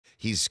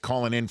He's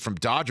calling in from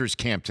Dodgers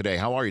camp today.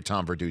 How are you,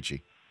 Tom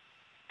Verducci?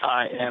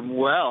 I am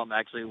well. I'm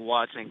actually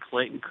watching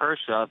Clayton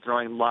Kershaw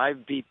throwing live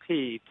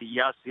BP to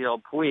Yasiel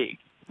Puig.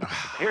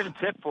 Here's a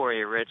tip for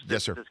you, Rich.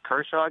 Yes, sir. This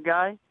Kershaw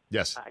guy,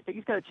 Yes. I think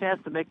he's got a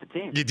chance to make the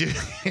team. You do?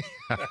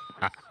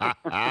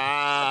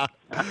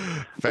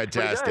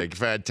 Fantastic.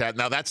 Fantastic.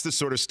 Now, that's the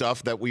sort of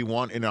stuff that we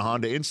want in a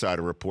Honda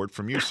Insider Report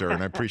from you, sir,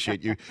 and I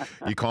appreciate you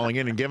calling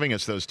in and giving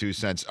us those 2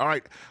 cents. All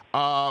right.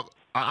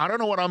 I don't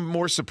know what I'm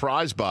more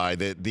surprised by,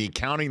 the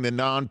counting the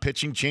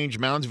non-pitching change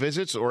mound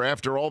visits, or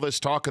after all this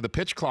talk of the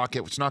pitch clock,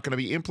 it's not going to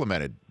be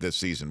implemented this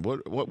season.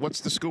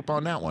 What's the scoop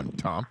on that one,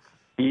 Tom?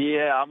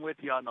 Yeah, I'm with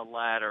you on the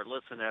latter.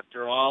 Listen,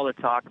 after all the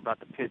talk about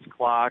the pitch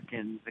clock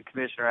and the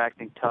commissioner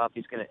acting tough,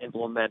 he's going to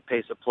implement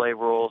pace of play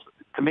rules.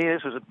 To me,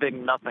 this was a big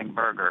nothing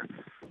burger.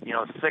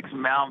 6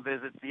 mound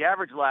visits. The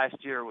average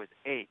last year was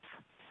 8.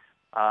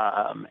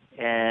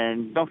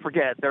 And don't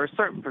forget, there are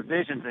certain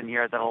provisions in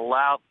here that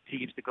allow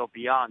teams to go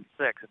beyond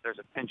 6. If there's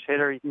a pinch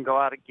hitter, you can go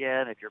out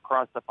again. If you're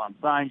crossed up on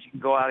signs, you can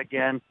go out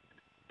again.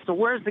 So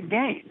where's the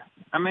gain?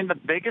 I mean, the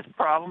biggest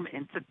problem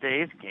in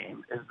today's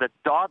game is the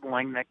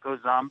dawdling that goes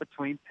on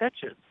between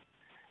pitches.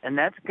 And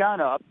that's gone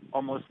up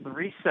almost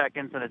 3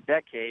 seconds in a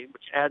decade,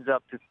 which adds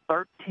up to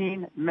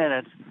 13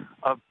 minutes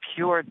of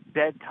pure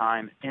dead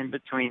time in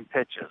between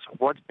pitches.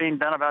 What's being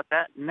done about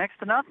that? Next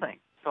to nothing.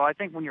 So I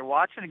think when you're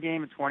watching a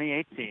game in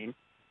 2018,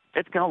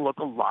 it's going to look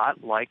a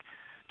lot like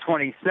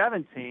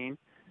 2017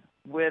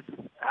 with,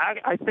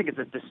 I think it's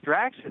a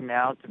distraction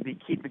now to be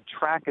keeping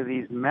track of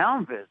these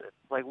mound visits.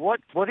 Like,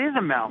 what is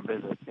a mound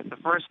visit? If the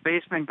first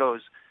baseman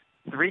goes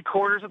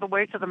 3/4 of the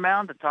way to the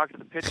mound to talk to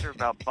the pitcher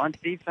about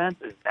bunt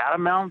defense, is that a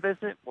mound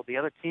visit? Will the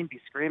other team be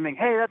screaming,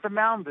 hey, that's a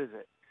mound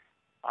visit?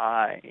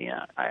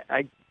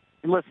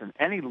 Listen,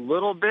 any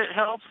little bit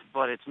helps,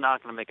 but it's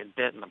not going to make a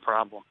dent in the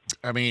problem.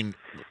 I mean,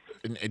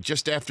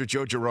 just after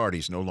Joe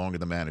Girardi's no longer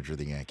the manager of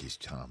the Yankees,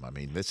 Tom. I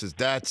mean, those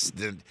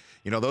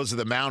are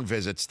the mound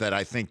visits that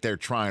I think they're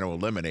trying to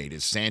eliminate.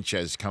 Is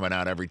Sanchez coming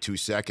out every 2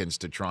 seconds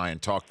to try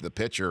and talk to the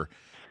pitcher,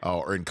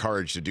 or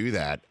encouraged to do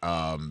that?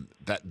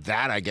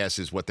 That I guess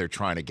is what they're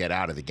trying to get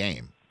out of the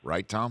game,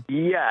 right, Tom?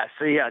 Yeah.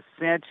 So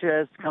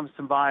Sanchez comes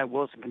to mind.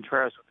 Wilson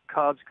Contreras with the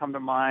Cubs come to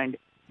mind.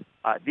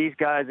 These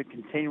guys are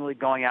continually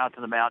going out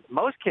to the mound. In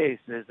most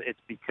cases,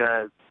 it's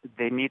because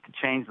they need to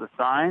change the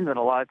signs, and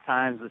a lot of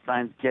times the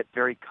signs get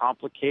very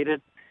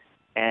complicated,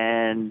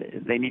 and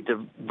they need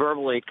to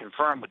verbally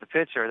confirm with the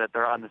pitcher that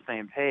they're on the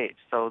same page.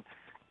 So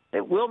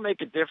it will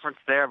make a difference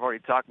there. I've already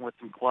talked with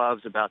some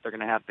clubs about they're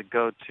going to have to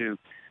go to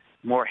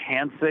more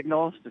hand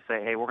signals to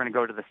say, hey, we're going to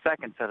go to the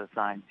second set of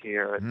signs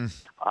here.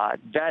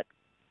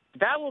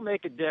 That will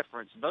make a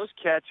difference. Those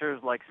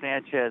catchers like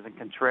Sanchez and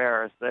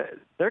Contreras, they're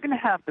going to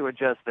have to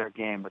adjust their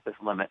game with this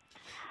limit.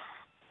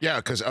 Yeah,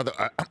 because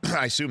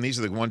I assume these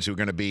are the ones who are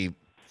going to be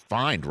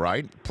fined,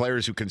 right?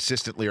 Players who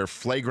consistently or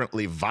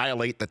flagrantly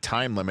violate the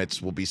time limits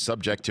will be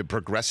subject to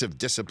progressive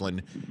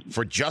discipline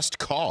for just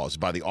cause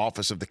by the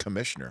office of the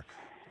commissioner.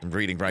 I'm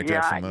reading right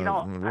there from the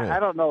rule. I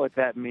don't know what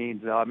that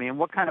means, though. I mean,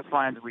 what kind of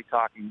fines are we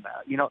talking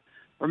about?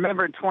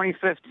 Remember in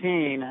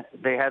 2015,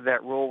 they had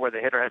that rule where the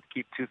hitter had to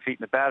keep 2 feet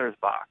in the batter's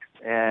box.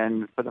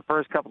 And for the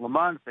first couple of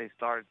months, they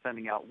started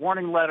sending out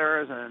warning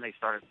letters, and then they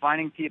started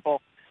fining people.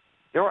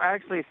 There were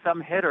actually some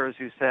hitters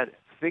who said,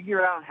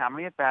 figure out how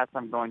many at-bats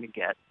I'm going to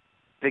get,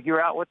 figure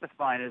out what the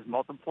fine is,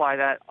 multiply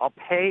that, I'll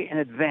pay in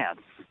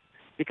advance.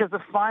 Because the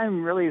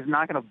fine really is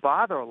not going to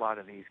bother a lot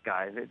of these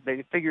guys.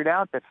 They figured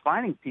out that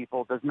fining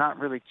people does not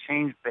really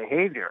change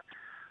behavior.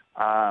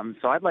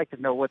 So I'd like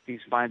to know what these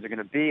fines are going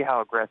to be, how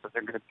aggressive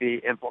they're going to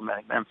be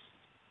implementing them.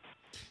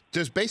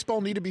 Does baseball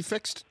need to be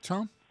fixed,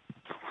 Tom?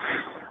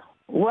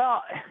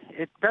 Well,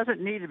 it doesn't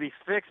need to be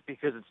fixed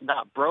because it's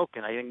not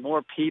broken. I think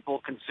more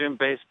people consume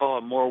baseball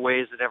in more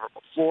ways than ever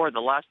before.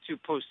 The last 2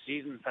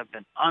 postseasons have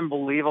been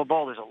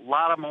unbelievable. There's a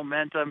lot of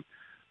momentum.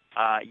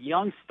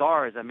 Young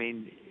stars, I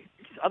mean,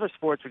 other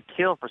sports would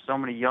kill for so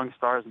many young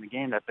stars in the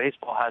game that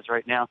baseball has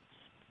right now.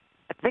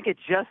 I think it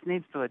just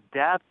needs to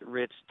adapt,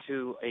 Rich,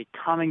 to a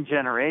coming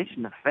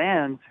generation of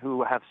fans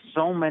who have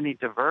so many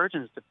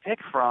diversions to pick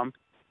from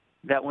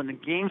that when the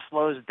game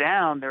slows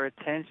down, their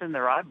attention,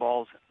 their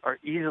eyeballs are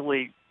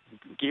easily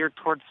geared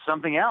towards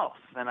something else.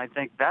 And I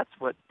think that's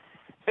what,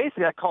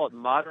 basically I call it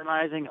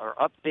modernizing or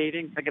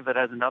updating. Think of it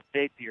as an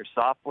update to your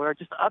software,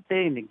 just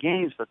updating the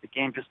game so that the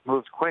game just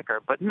moves quicker.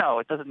 But no,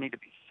 it doesn't need to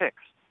be fixed.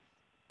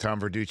 Tom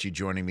Verducci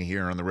joining me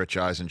here on the Rich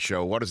Eisen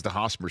Show. What does the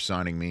Hosmer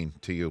signing mean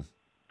to you?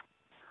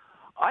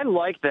 I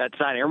like that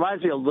signing. It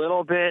reminds me a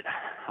little bit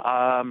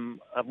of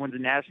when the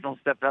Nationals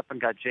stepped up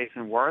and got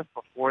Jason Worth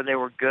before they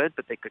were good,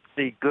 but they could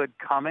see good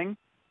coming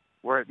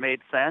where it made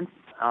sense.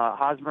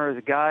 Hosmer is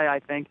a guy, I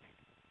think,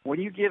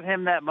 when you give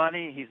him that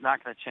money, he's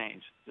not going to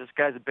change. This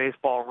guy's a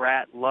baseball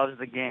rat, loves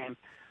the game,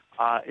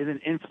 is an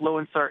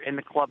influencer in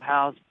the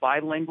clubhouse,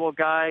 bilingual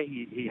guy.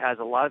 He has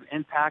a lot of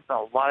impact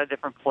on a lot of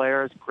different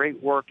players,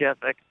 great work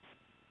ethic.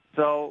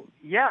 So,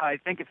 yeah, I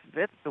think it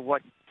fits to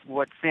what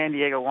San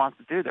Diego wants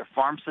to do. Their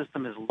farm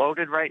system is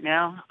loaded right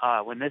now.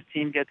 When this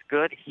team gets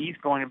good, he's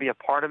going to be a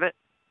part of it.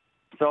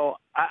 So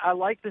I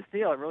like this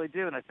deal. I really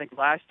do. And I think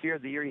last year,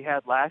 the year he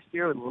had last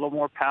year with a little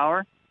more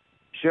power,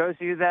 shows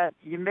you that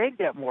you may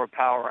get more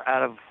power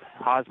out of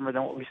Hosmer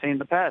than what we've seen in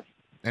the past.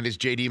 And is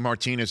J.D.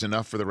 Martinez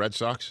enough for the Red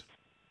Sox?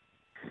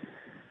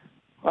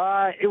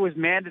 It was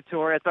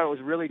mandatory. I thought it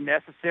was really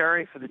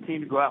necessary for the team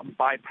to go out and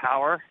buy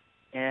power,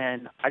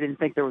 and I didn't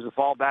think there was a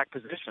fallback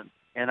position.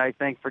 And I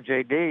think for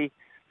J.D.,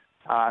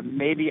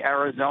 maybe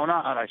Arizona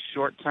on a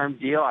short-term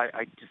deal.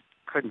 I just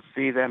couldn't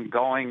see them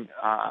going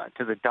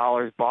to the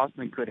dollars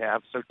Boston could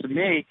have. So to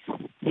me,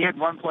 he had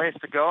one place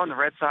to go, and the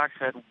Red Sox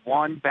had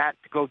one bat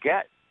to go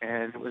get.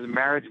 And it was a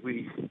marriage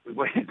we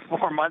waited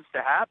 4 months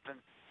to happen.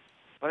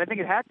 But I think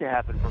it had to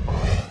happen for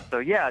Boston. So,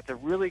 yeah, it's a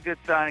really good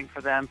signing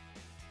for them.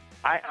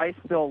 I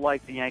still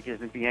like the Yankees. I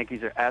think the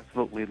Yankees are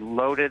absolutely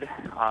loaded,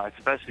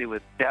 especially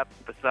with depth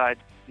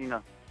besides,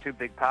 two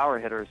big power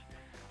hitters.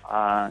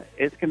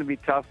 It's going to be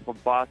tough for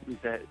Boston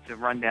to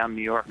run down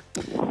New York.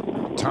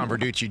 Tom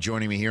Verducci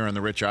joining me here on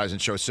the Rich Eisen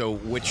Show. So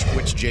which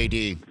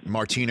J.D.,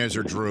 Martinez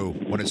or Drew,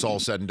 when it's all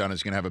said and done,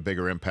 is going to have a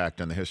bigger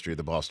impact on the history of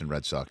the Boston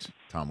Red Sox?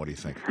 Tom, what do you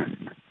think?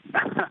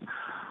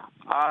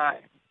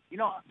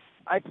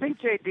 I think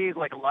J.D.,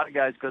 like a lot of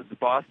guys, goes to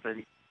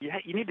Boston.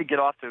 You need to get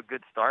off to a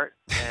good start.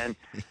 And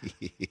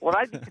what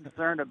I'd be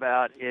concerned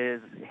about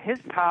is his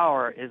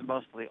power is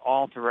mostly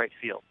all to right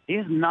field.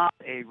 He's not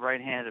a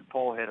right-handed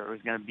pole hitter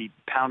who's going to be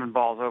pounding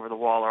balls over the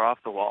wall or off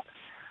the wall.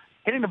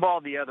 Hitting the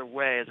ball the other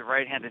way as a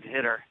right-handed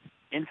hitter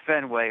in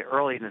Fenway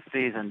early in the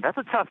season, that's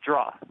a tough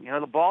draw.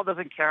 The ball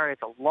doesn't carry.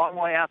 It's a long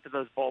way out to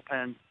those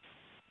bullpens.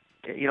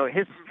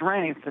 His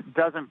strength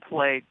doesn't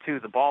play to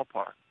the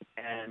ballpark.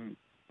 And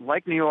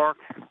like New York,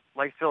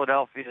 like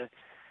Philadelphia,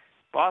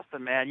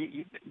 Boston,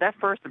 man, that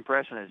first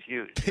impression is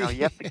huge.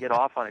 You have to get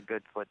off on a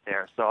good foot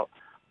there. So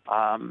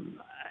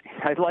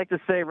I'd like to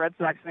say Red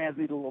Sox fans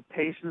need a little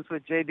patience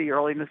with J.D.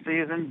 early in the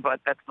season, but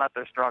that's not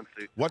their strong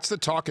suit. What's the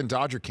talk in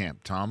Dodger camp,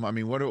 Tom? I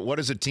mean, what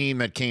is a team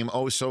that came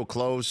so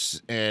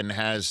close and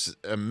has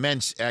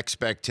immense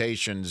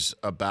expectations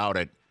about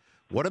it?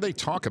 What do they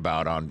talk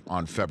about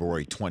on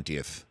February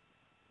 20th?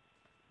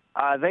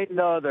 They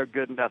know they're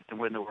good enough to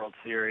win the World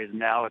Series.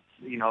 Now it's,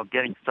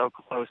 getting so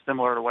close,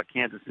 similar to what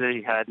Kansas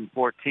City had in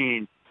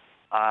 2014.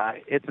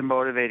 It's a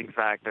motivating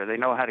factor. They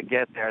know how to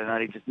get there,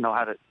 and they just know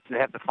they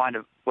have to find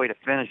a way to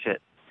finish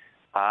it.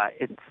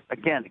 It's,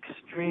 again,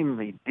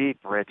 extremely deep,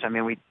 Rich. I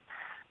mean,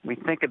 we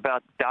think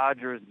about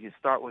Dodgers, you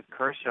start with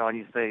Kershaw, and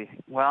you say,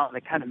 well,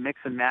 they kind of mix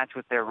and match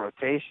with their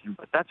rotation.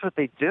 But that's what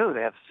they do.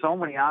 They have so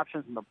many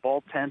options in the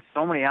bullpen,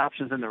 so many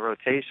options in the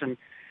rotation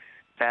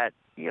that,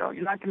 you're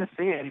not going to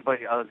see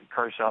anybody other than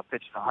Kershaw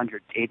pitching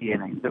 180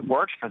 innings. It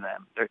works for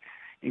them. They're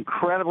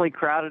incredibly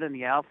crowded in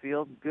the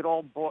outfield. Good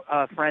old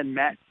friend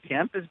Matt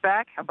Kemp is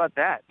back. How about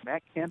that?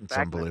 Matt Kemp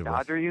back in the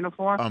Dodger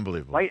uniform.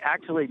 Unbelievable. Might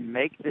actually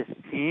make this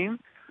team,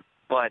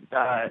 but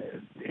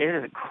it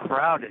is a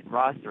crowded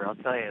roster, I'll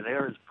tell you.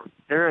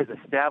 There is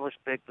established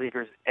big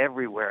leaguers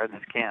everywhere in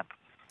this camp.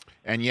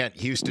 And yet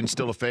Houston's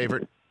still a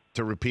favorite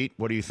to repeat.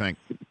 What do you think?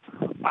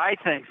 I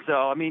think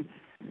so. I mean,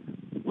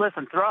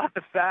 listen, throw out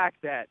the fact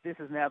that this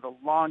is now the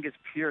longest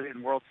period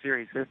in World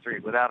Series history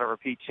without a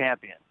repeat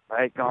champion,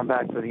 right? Going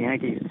back to the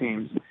Yankees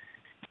teams.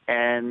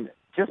 And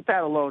just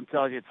that alone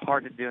tells you it's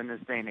hard to do in this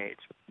day and age.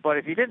 But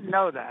if you didn't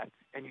know that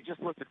and you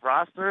just looked at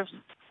rosters,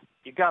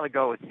 you got to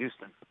go with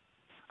Houston.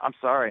 I'm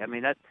sorry. I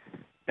mean,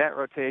 that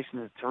rotation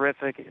is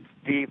terrific. It's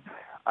deep.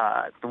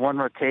 It's the one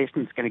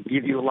rotation that's going to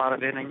give you a lot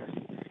of innings.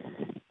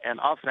 And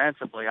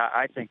offensively,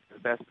 I think the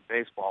best in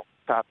baseball,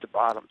 top to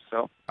bottom.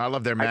 So I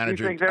love their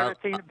manager. I do think they're a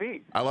team to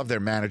beat. I love their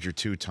manager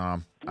too,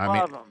 Tom.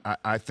 Love him.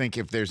 I think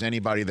if there's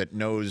anybody that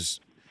knows,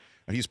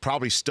 he's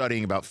probably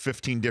studying about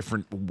 15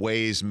 different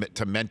ways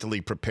to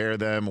mentally prepare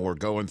them, or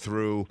going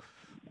through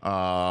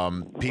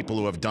people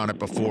who have done it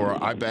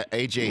before. I bet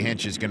A.J.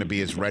 Hinch is going to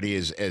be as ready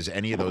as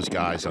any of those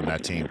guys on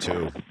that team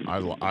too. I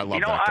love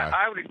that guy.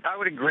 I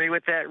would agree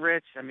with that,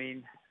 Rich. I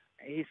mean,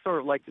 he's sort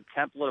of like the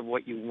template of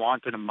what you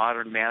want in a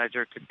modern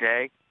manager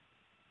today.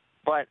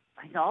 But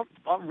I'll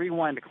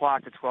rewind the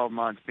clock to 12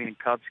 months being in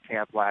Cubs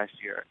camp last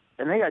year.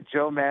 And they got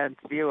Joe Madden,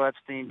 Theo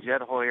Epstein,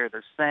 Jed Hoyer.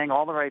 They're saying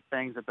all the right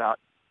things about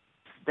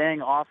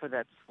staying off of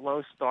that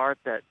slow start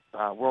that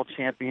world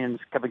champions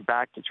coming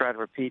back to try to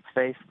repeat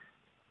face.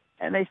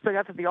 And they still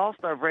got to the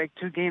All-Star break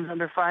 2 games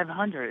under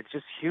 500. It's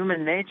just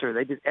human nature.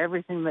 They did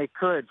everything they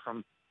could,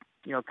 from,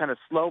 kind of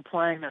slow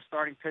playing their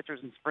starting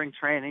pitchers in spring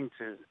training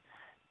to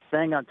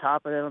staying on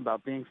top of them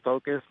about being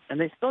focused. And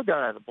they still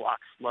got out of the block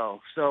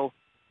slow. So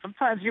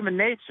sometimes human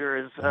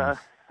nature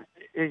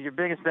is your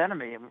biggest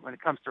enemy when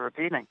it comes to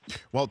repeating.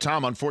 Well,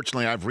 Tom,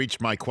 unfortunately, I've reached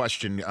my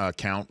question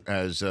count,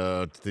 as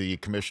the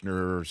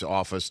commissioner's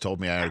office told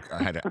me I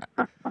had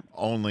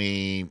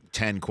only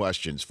 10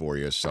 questions for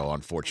you, so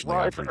unfortunately,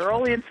 Well, I've it's reached my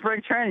early time. in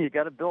spring training. You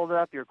got to build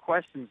up your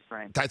question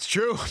strength. That's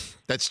true.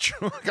 That's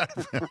true.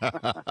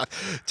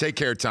 Take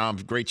care, Tom.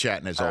 Great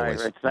chatting as All right,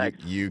 always. Rich,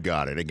 thanks. You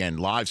got it. Again,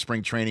 live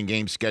spring training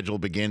game schedule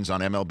begins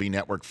on MLB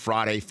Network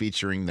Friday,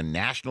 featuring the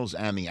Nationals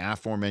and the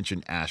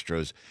aforementioned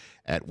Astros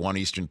at 1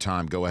 Eastern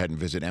time. Go ahead and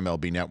visit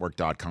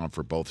MLBnetwork.com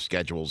for both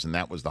schedules. And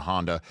that was the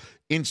Honda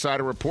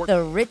Insider Report.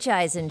 The Rich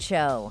Eisen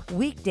Show,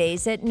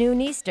 weekdays at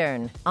noon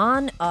Eastern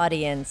on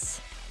Audience.